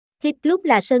Hit Club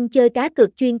là sân chơi cá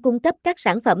cược chuyên cung cấp các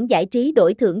sản phẩm giải trí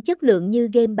đổi thưởng chất lượng như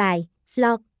game bài,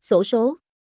 slot, xổ số.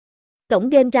 Cổng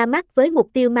game ra mắt với mục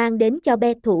tiêu mang đến cho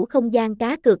bet thủ không gian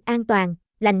cá cược an toàn,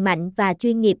 lành mạnh và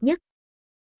chuyên nghiệp nhất.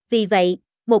 Vì vậy,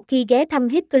 một khi ghé thăm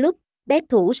Hit Club, bet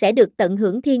thủ sẽ được tận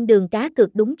hưởng thiên đường cá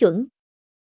cược đúng chuẩn.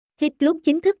 Hit Club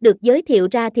chính thức được giới thiệu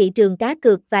ra thị trường cá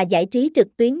cược và giải trí trực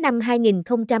tuyến năm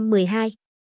 2012.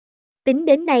 Tính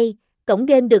đến nay, cổng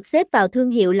game được xếp vào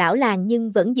thương hiệu lão làng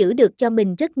nhưng vẫn giữ được cho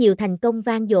mình rất nhiều thành công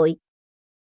vang dội.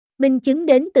 Minh chứng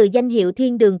đến từ danh hiệu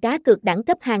thiên đường cá cược đẳng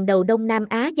cấp hàng đầu Đông Nam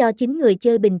Á do chính người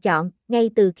chơi bình chọn. Ngay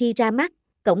từ khi ra mắt,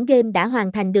 cổng game đã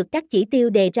hoàn thành được các chỉ tiêu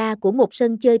đề ra của một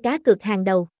sân chơi cá cược hàng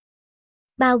đầu,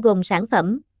 bao gồm sản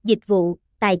phẩm, dịch vụ,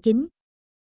 tài chính.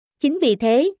 Chính vì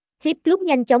thế, Hit Club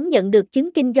nhanh chóng nhận được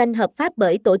chứng kinh doanh hợp pháp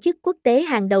bởi tổ chức quốc tế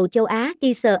hàng đầu châu Á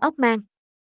ISO Oman.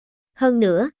 Hơn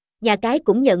nữa, nhà cái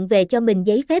cũng nhận về cho mình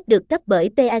giấy phép được cấp bởi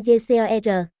PAGCOR.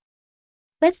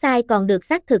 Website còn được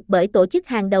xác thực bởi tổ chức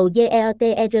hàng đầu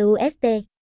GEOTRUST.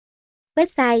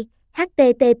 Website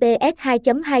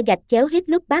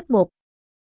https://hitclub1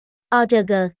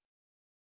 org